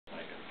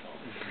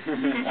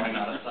Why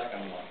not a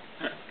second one?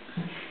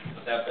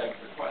 But that begs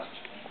the question.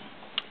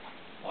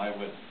 Why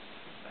would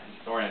a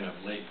historian of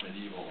late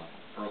medieval and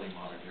early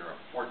modern Europe,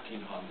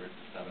 1400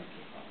 to 1700,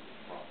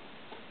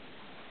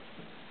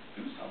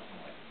 do something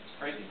like this? It's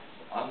crazy.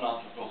 I'm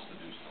not supposed to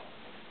do so.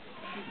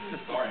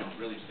 Historians,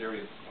 really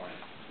serious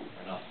historians,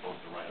 are not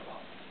supposed to write about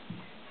this.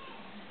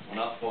 We're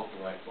not supposed to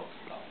write books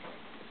about it.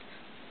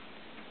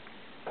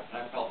 And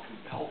I felt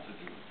compelled to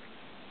do it.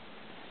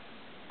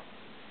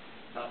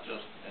 Not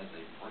just as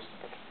a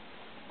person,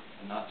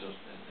 and not just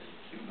as a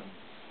human,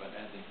 but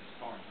as a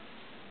historian,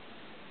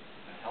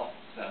 to help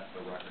set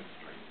the record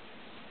straight.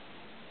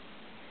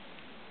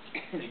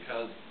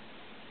 Because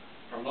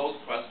from those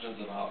questions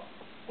about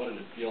what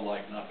did it feel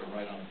like not to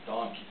ride on a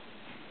donkey,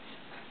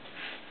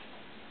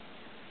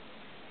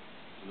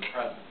 to the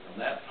present, from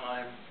that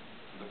time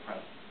to the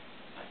present,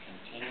 I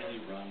continually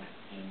run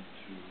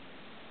into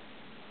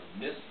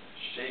the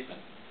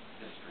misshapen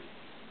history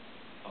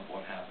of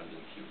what happened in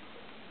Cuba.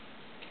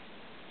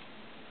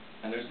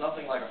 And there's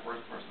nothing like a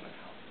first-person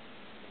account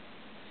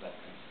to set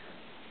things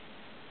straight.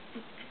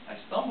 I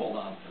stumbled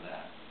onto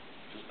that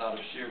just out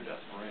of sheer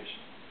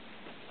desperation.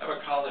 I have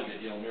a colleague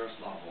at Yale,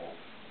 Miroslav Volf,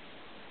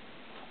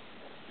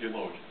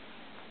 theologian,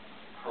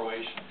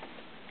 Croatian,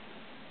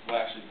 who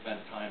actually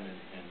spent time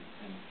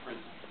in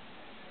prison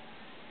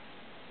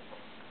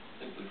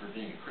simply for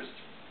being a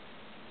Christian.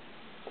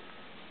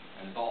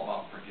 And it's all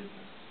about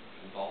forgiveness.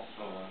 It was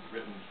also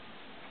written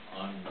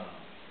on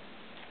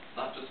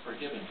not just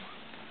forgiving,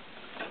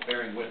 but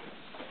bearing witness.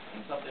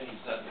 And something he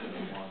said to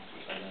me once,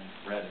 which I then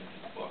read in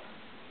his book,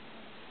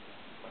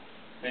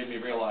 made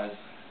me realize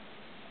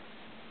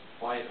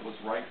why it was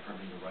right for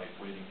me to write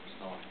Waiting for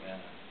Snow and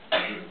Havana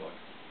in the book.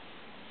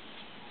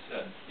 He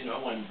said, you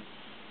know, when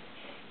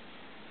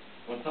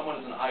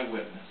someone is an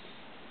eyewitness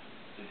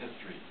to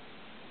history,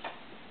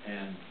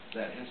 and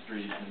that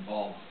history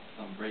involves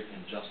some great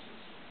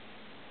injustice,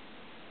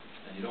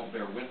 and you don't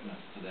bear witness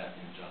to that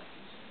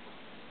injustice,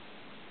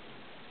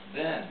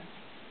 then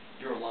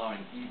you're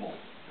allowing evil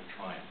to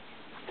triumph.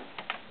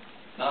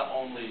 Not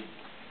only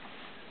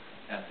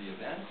at the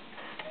event,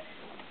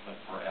 but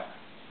forever.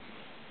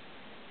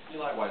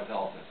 Eli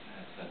Wiesel has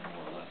said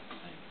more or less the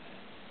same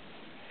thing.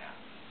 You have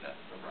to set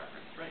the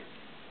record straight.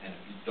 And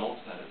if you don't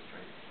set it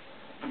straight,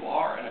 you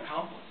are an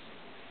accomplice.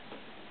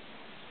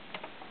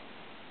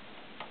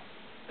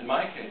 In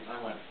my case,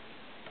 I went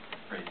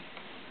crazy.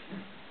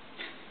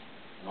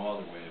 No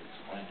other way of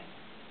explaining.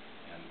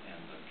 And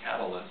the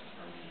catalyst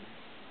for me,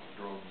 what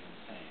drove me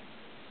insane,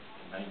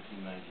 in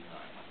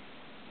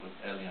 1999, was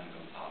Elian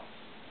Gonzalez.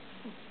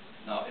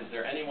 Now, is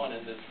there anyone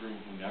in this room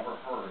who never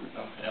heard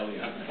of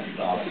Elian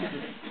Gonzalez?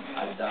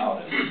 I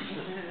doubt it.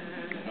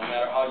 No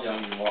matter how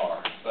young you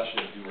are,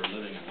 especially if you were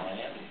living in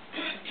Miami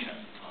at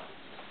the time.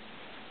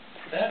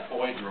 That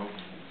boy drove me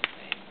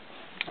insane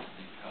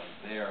because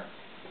there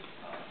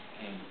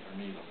came for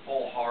me the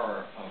full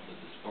horror of the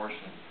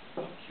distortion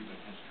of Cuban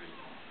history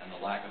and the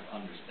lack of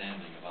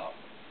understanding about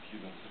the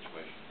Cuban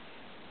situation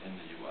in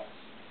the U.S.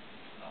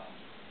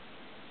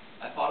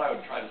 I thought I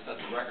would try to set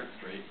the record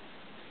straight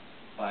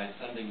by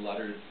sending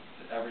letters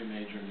to every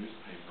major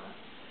newspaper,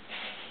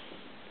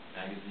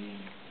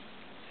 magazine,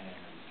 and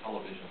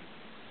television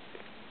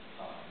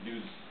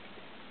news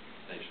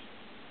station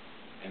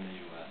in the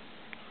U.S.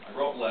 I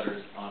wrote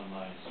letters on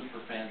my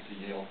super fancy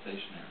Yale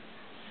stationery,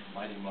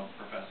 Mighty Mug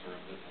Professor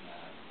of this and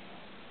that. You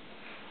know.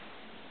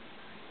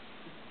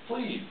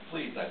 Please,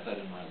 please, I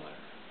said in my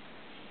letter,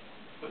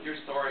 put your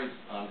stories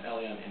on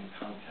Elian in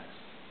context.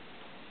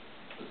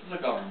 This is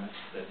a government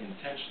that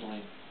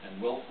intentionally and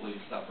willfully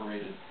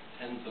separated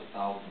tens of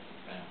thousands of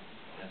families,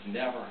 has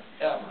never,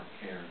 ever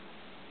cared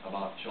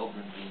about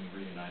children being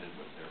reunited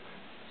with their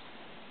parents.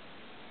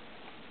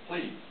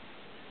 Please,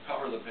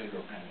 cover the Pedro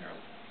Panero.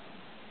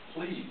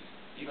 Please,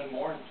 even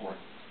more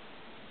important,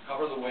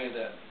 cover the way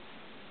that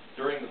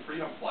during the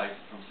freedom flights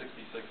from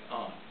 '66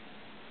 on,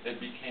 it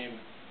became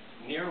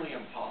nearly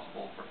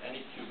impossible for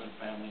any Cuban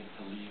family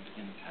to leave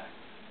intact.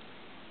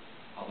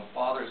 How the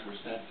fathers were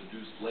sent to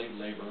do slave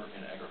labor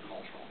in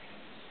agricultural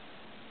camps.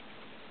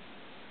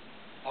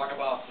 Talk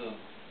about the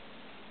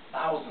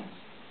thousands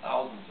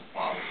of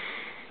fathers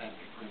sent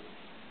to prison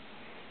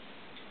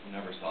who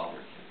never saw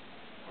their kids,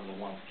 or the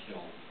ones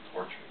killed,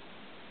 tortured.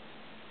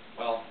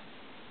 Well,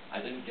 I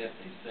didn't get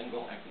a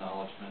single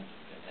acknowledgement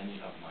in any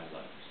of my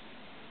letters.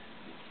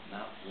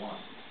 Not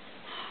one.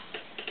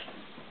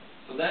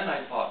 So then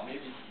I thought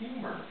maybe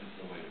humor is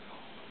the way to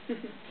go.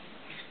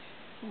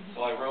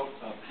 So I wrote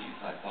a piece.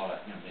 I thought,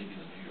 maybe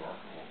the New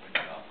Yorker will pick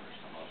it up, or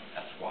some other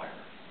Esquire,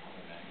 some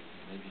other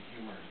magazine. Maybe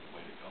humor is the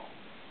way to go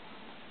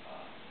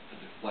to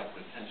deflect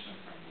attention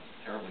from this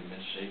terribly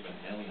misshapen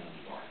alien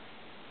story.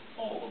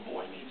 Oh, the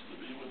boy needs to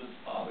be with his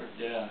father.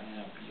 Yeah,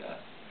 P.S.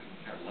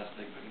 Couldn't care less.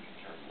 They couldn't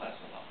care less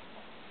about it.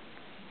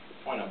 The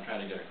point I'm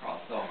trying to get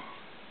across. So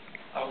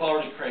I was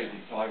already crazy,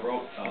 so I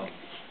wrote a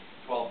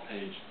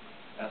 12-page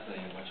essay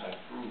in which I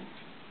proved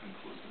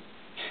conclusively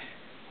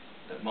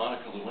that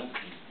Monica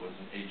Lewinsky was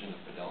an agent of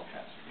Fidel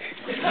Castro.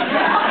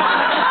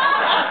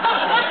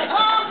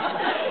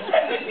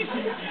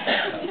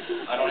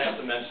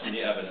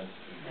 evidence.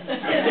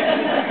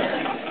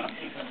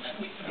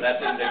 That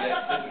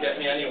didn't get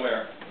me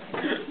anywhere.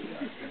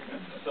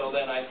 So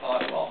then I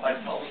thought, well, if I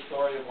tell the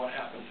story of what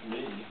happened to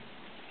me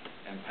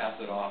and pass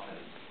it off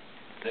as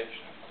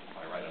fiction, if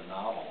I write a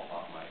novel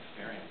about my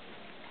experiences,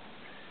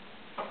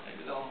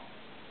 maybe the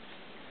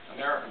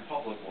American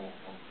public will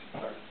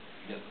start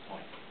to get the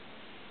point.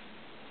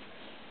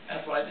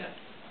 That's what I did.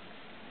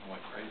 I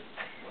went crazy.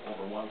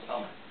 Over one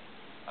summer,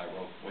 I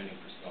wrote Waiting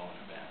for Snow in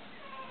a Van,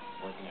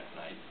 working at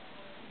night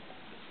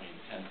between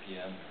 10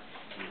 p.m. or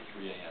 2 or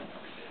 3 a.m.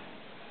 every day,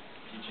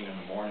 teaching in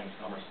the morning,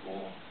 summer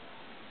school.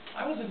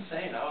 I was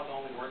insane. I was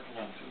only working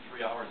on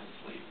 2-3 hours of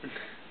sleep.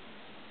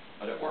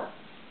 But it worked.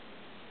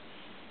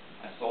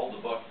 I sold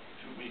the book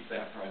 2 weeks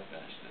after I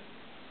finished it.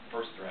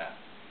 First draft.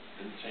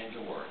 Didn't change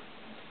a word.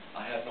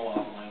 I had no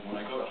outline. When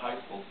I go to high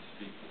school to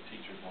speak, the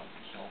teachers want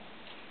to kill me.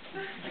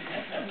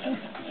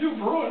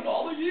 You've ruined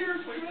all the years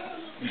we've had.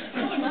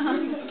 Telling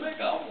students to make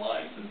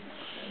outlines and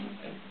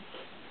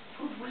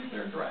proofread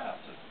their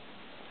drafts.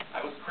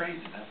 I was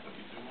crazy. That's what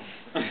you do.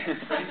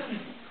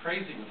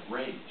 Crazy with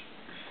rage.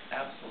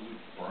 Absolute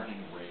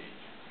burning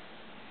rage.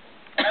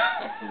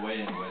 That's the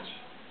way in which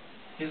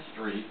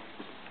history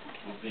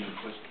was being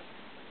twisted,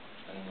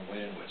 and in the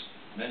way in which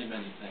many,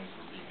 many things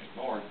were being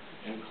ignored,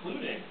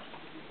 including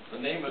the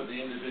name of the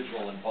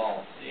individual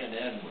involved.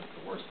 CNN was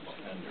the worst